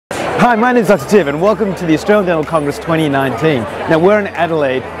Hi, my name is Dr. Tiv and welcome to the Australian Dental Congress 2019. Now we're in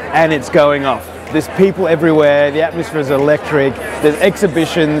Adelaide and it's going off. There's people everywhere, the atmosphere is electric, there's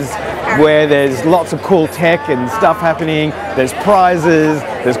exhibitions where there's lots of cool tech and stuff happening, there's prizes,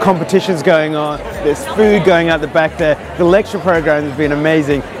 there's competitions going on, there's food going out the back there. The lecture program has been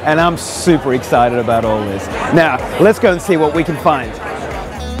amazing and I'm super excited about all this. Now, let's go and see what we can find.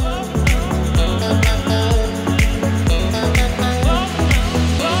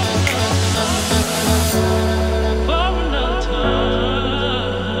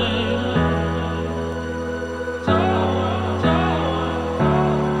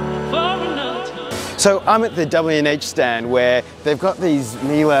 So I'm at the W&H stand where they've got these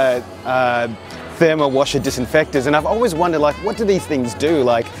Miele thermo washer disinfectors, and I've always wondered, like, what do these things do?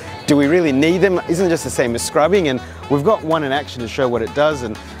 Like, do we really need them? Isn't it just the same as scrubbing? And we've got one in action to show what it does.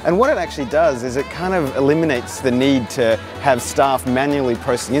 And what it actually does is it kind of eliminates the need to have staff manually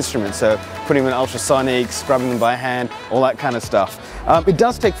processing instruments. So putting them in ultrasonic, scrubbing them by hand, all that kind of stuff. It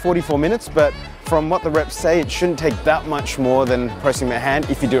does take 44 minutes, but from what the reps say, it shouldn't take that much more than processing by hand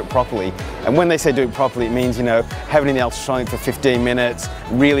if you do it properly. And when they say do it properly, it means, you know, having it in the ultrasonic for 15 minutes,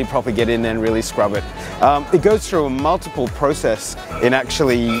 really properly get in there and really scrub it. It goes through a multiple process in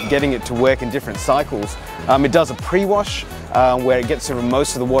actually getting it to work in different cycles. It does a pre-wash where it gets rid of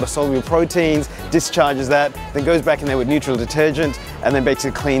most of the water-soluble proteins, discharges that, then goes back in there with neutral detergent, and then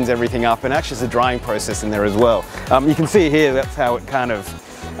basically cleans everything up. And actually, there's a drying process in there as well. You can see here, that's how it kind of,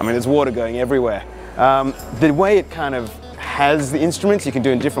 I mean, there's water going everywhere. The way it kind of has the instruments, you can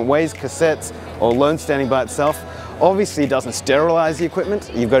do in different ways, cassettes or alone standing by itself. Obviously, it doesn't sterilize the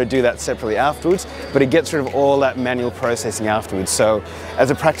equipment. You've got to do that separately afterwards, but it gets rid of all that manual processing afterwards. So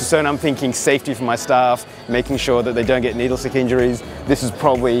as a practice owner, I'm thinking safety for my staff, making sure that they don't get needle stick injuries. This is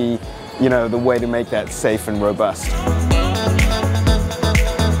probably, you know, the way to make that safe and robust.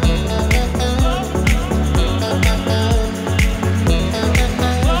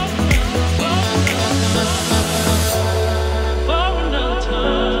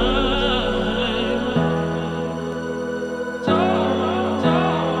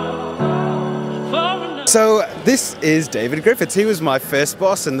 So this is David Griffiths. He was my first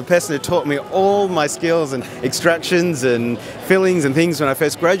boss and the person who taught me all my skills and extractions and fillings and things when I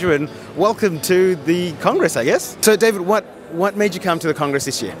first graduated. Welcome to the Congress, I guess. So David, what made you come to the Congress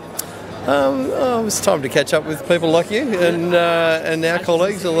this year? It was time to catch up with people like you and our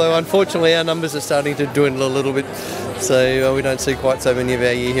colleagues, although unfortunately our numbers are starting to dwindle a little bit, so we don't see quite so many of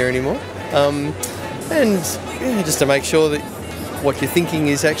our year here anymore. And yeah, just to make sure that what you're thinking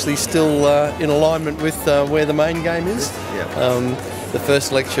is actually still in alignment with where the main game is. Yeah. The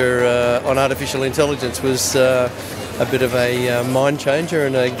first lecture on artificial intelligence was a bit of a mind changer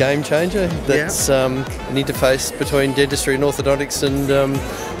and a game changer. That's an interface between dentistry and orthodontics and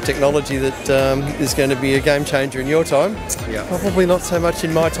technology that is going to be a game changer in your time. Yeah. Probably not so much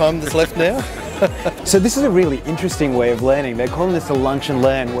in my time that's left now. So this is a really interesting way of learning. They're calling this a lunch and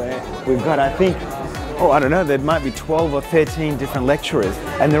learn, where we've got, I think, I don't know, there might be 12 or 13 different lecturers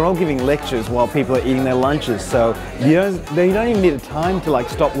and they're all giving lectures while people are eating their lunches. So you don't even need a time to like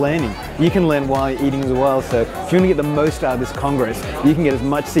stop learning. You can learn while you're eating as well. So if you want to get the most out of this Congress, you can get as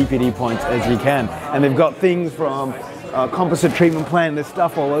much CPD points as you can. And they've got things from composite treatment plan, there's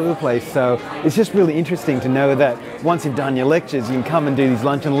stuff all over the place. So it's just really interesting to know that once you've done your lectures, you can come and do these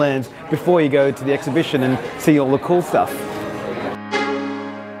lunch and learns before you go to the exhibition and see all the cool stuff.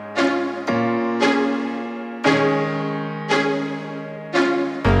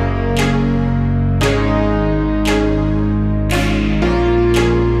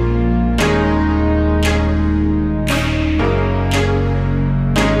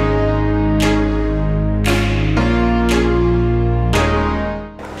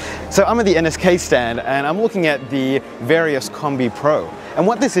 So I'm at the NSK stand and I'm looking at the Various Combi Pro. And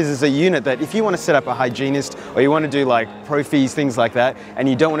what this is a unit that if you want to set up a hygienist or you want to do like prophies, things like that, and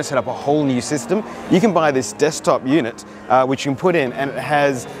you don't want to set up a whole new system, you can buy this desktop unit which you can put in, and it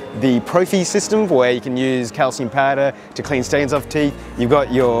has the prophy system where you can use calcium powder to clean stains off teeth. You've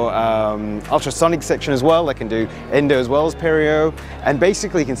got your ultrasonic section as well that can do endo as well as perio, and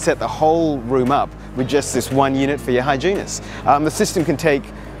basically you can set the whole room up with just this one unit for your hygienist. The system can take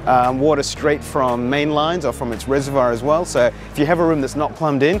water straight from main lines or from its reservoir as well. So if you have a room that's not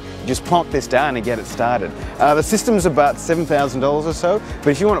plumbed in, you just plonk this down and get it started. The system's about $7,000 or so, but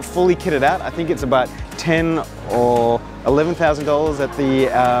if you want it fully kitted out, I think it's about $10,000 or $11,000 at the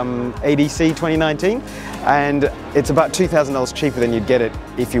ADC 2019, and it's about $2,000 cheaper than you'd get it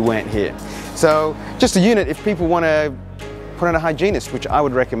if you weren't here. So just a unit if people want to put on a hygienist, which I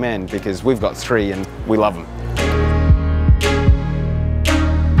would recommend because we've got 3 and we love them.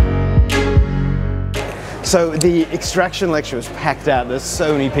 So the extraction lecture was packed out. There's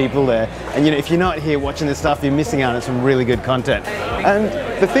so many people there. And you know, if you're not here watching this stuff, you're missing out on some really good content. And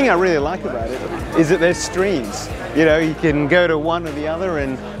the thing I really like about it is that there's streams. You know, you can go to one or the other,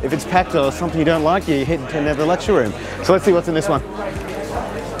 and if it's packed or something you don't like, you hit to another lecture room. So let's see what's in this one.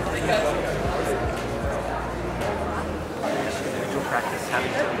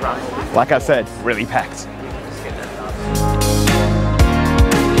 Like I said, really packed.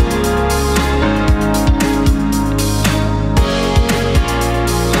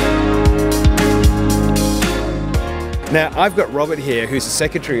 Now, I've got Robert here, who's the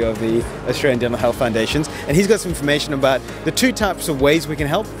secretary of the Australian Dental Health Foundations, and he's got some information about the two types of ways we can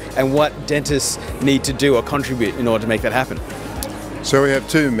help and what dentists need to do or contribute in order to make that happen. So we have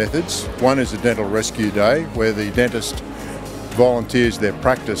two methods. One is a dental rescue day, where the dentist volunteers their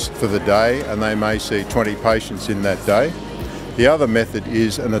practice for the day, and they may see 20 patients in that day. The other method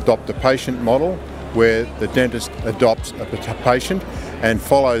is an adopt a patient model, where the dentist adopts a patient and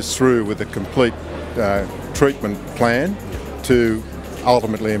follows through with a complete treatment plan to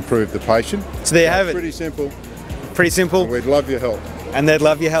ultimately improve the patient. So there you have it. Pretty simple. Pretty simple. And we'd love your help. And they'd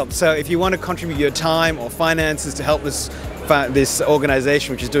love your help. So if you want to contribute your time or finances to help this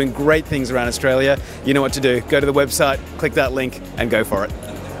organisation, which is doing great things around Australia, you know what to do. Go to the website, click that link, and go for it.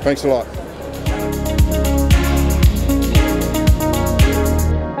 Thanks a lot.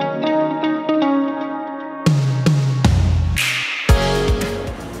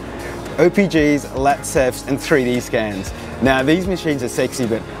 OPGs, LATCEFs, and 3D scans. Now these machines are sexy,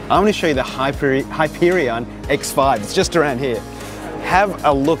 but I'm going to show you the Hyperion X5. It's just around here. Have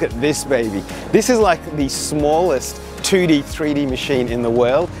a look at this baby. This is like the smallest 2D, 3D machine in the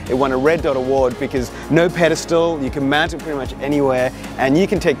world. It won a Red Dot Award because no pedestal, you can mount it pretty much anywhere, and you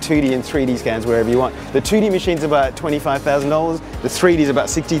can take 2D and 3D scans wherever you want. The 2D machine's about $25,000, the 3D is about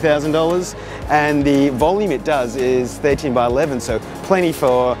 $60,000, and the volume it does is 13 by 11, so plenty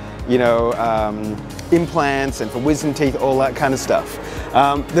for, you know, implants and for wisdom teeth, all that kind of stuff.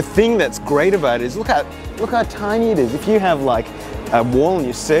 The thing that's great about it is look how tiny it is. If you have like a wall in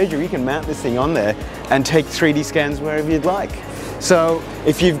your surgery, you can mount this thing on there and take 3D scans wherever you'd like. So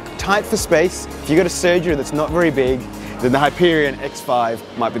if you're tight for space, if you've got a surgery that's not very big, then the Hyperion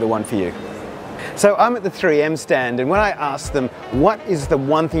X5 might be the one for you. So I'm at the 3M stand, and when I asked them, what is the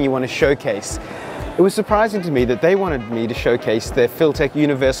one thing you want to showcase? It was surprising to me that they wanted me to showcase their Filtek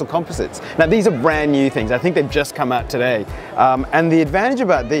Universal Composites. Now these are brand new things. I think they've just come out today. And the advantage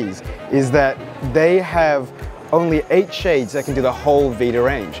about these is that they have only 8 shades that can do the whole Vita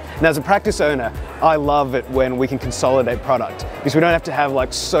range. Now as a practice owner, I love it when we can consolidate product because we don't have to have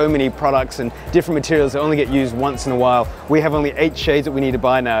like so many products and different materials that only get used once in a while. We have only 8 shades that we need to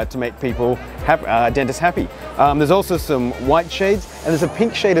buy now to make people happy, dentists happy. There's also some white shades, and there's a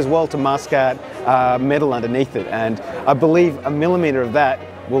pink shade as well to mask out metal underneath it, and I believe 1 millimeter of that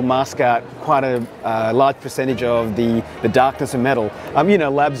will mask out quite a large percentage of the darkness of metal. You know,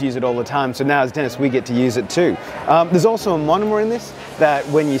 labs use it all the time, so now as dentists we get to use it too. There's also a monomer in this that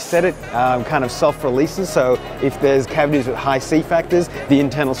when you set it kind of self-releases, so if there's cavities with high C factors, the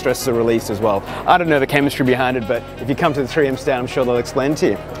internal stresses are released as well. I don't know the chemistry behind it, but if you come to the 3M stand, I'm sure they'll explain it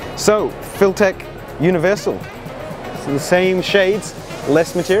to you. So, Filtek Universal. So the same shades,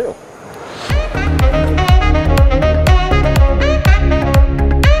 less material.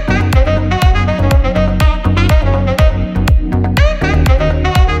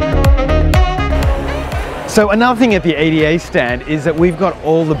 So another thing at the ADA stand is that we've got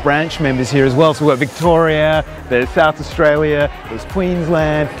all the branch members here as well. So we've got Victoria, there's South Australia, there's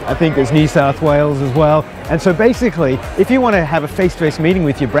Queensland, I think there's New South Wales as well. And so basically, if you want to have a face-to-face meeting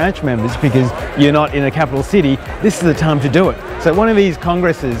with your branch members because you're not in a capital city, this is the time to do it. So at one of these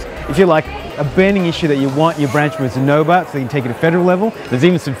congresses, if you're like a burning issue that you want your branch members to know about so they can take it to federal level, there's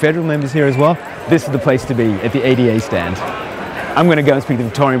even some federal members here as well, this is the place to be at the ADA stand. I'm going to go and speak to the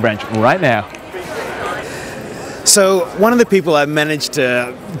Victorian branch right now. So one of the people I've managed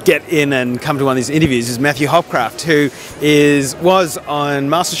to get in and come to one of these interviews is Matthew Hopcraft, who was on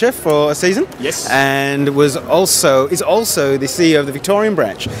MasterChef for a season. Yes. And is also the CEO of the Victorian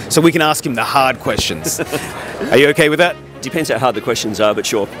branch. So we can ask him the hard questions. Are you okay with that? Depends how hard the questions are, but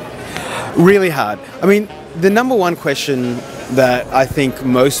sure. Really hard. I mean, the number one question that I think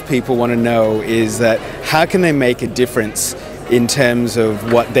most people want to know is that how can they make a difference in terms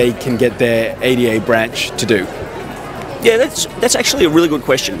of what they can get their ADA branch to do? Yeah, that's actually a really good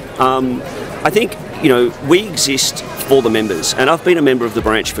question. I think, you know, we exist for the members, and I've been a member of the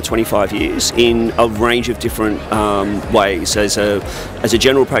branch for 25 years in a range of different ways, as a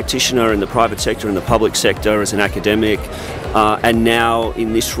general practitioner in the private sector, in the public sector, as an academic, and now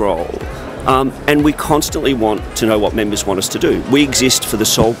in this role. And we constantly want to know what members want us to do. We exist for the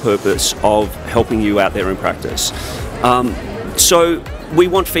sole purpose of helping you out there in practice. So we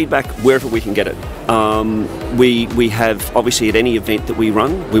want feedback wherever we can get it. We have, obviously, at any event that we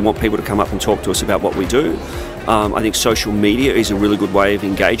run, we want people to come up and talk to us about what we do. I think social media is a really good way of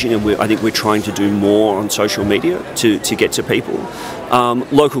engaging, and I think we're trying to do more on social media to get to people.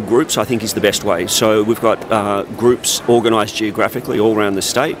 Local groups, I think, is the best way. So we've got groups organised geographically all around the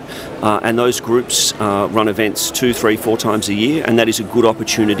state, and those groups run events 2, 3, 4 times a year, and that is a good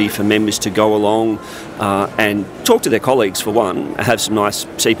opportunity for members to go along and talk to their colleagues, for one, have some nice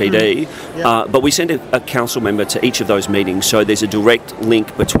CPD, but we send a council member to each of those meetings, so there's a direct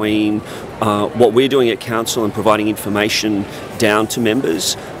link between what we're doing at council and providing information down to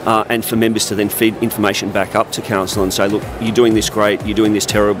members, and for members to then feed information back up to council and say, look, you're doing this great, you're doing this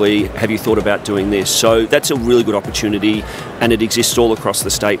terribly, have you thought about doing this? So that's a really good opportunity, and it exists all across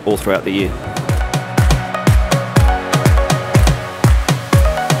the state all throughout the year.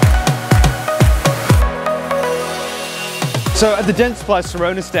 So at the Dentist Supply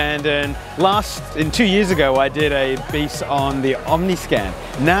Serona stand, and 2 years ago I did a piece on the OmniScan.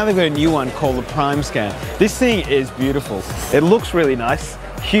 Now they've got a new one called the Prime Scan. This thing is beautiful. It looks really nice,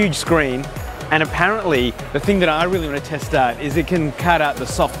 huge screen, and apparently the thing that I really want to test out is it can cut out the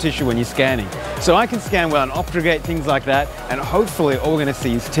soft tissue when you're scanning. So I can scan well and Optrogate, things like that, and hopefully all we're going to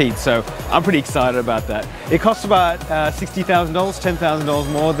see is teeth. So I'm pretty excited about that. It costs about $60,000,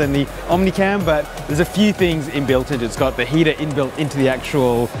 $10,000 more than the OmniCam, but there's a few things inbuilt into it. It's got the heater inbuilt into the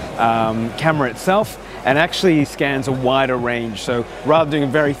actual camera itself, and actually scans a wider range. So rather than doing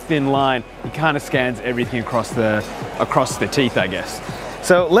a very thin line, it kind of scans everything across the teeth, I guess.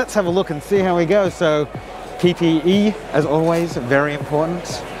 So let's have a look and see how we go. So PPE, as always, very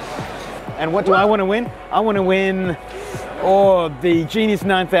important. And what do I want to win? I want to win, the Genius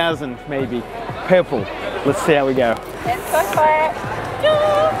 9000, maybe. Purple. Let's see how we go. Let's go for it.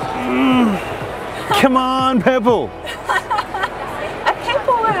 Come on, purple. A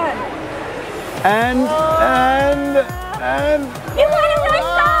purple one. And You want a rose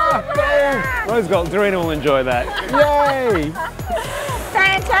gold. Rose gold. Dorina will enjoy that. Yay!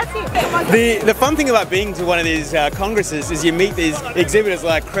 Fantastic. The fun thing about being to one of these congresses is you meet these exhibitors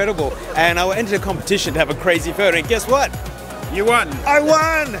like Credible, and I entered a competition to have a crazy photo, and guess what? You won. I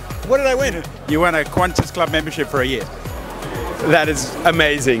won! What did I win? You won a Qantas Club membership for a year. That is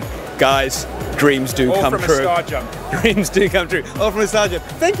amazing. Guys, dreams do come true. All from a star jump. Dreams do come true. All from a star jump.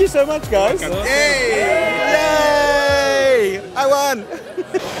 Thank you so much, guys. Yay! Yay! I won!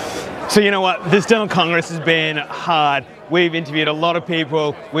 So you know what, this dental congress has been hard. We've interviewed a lot of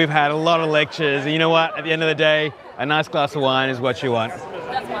people, we've had a lot of lectures, and you know what, at the end of the day, a nice glass of wine is what you want.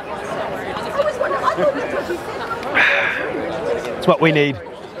 It's what we need.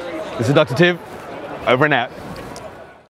 This is Dr. Tiv, over and out.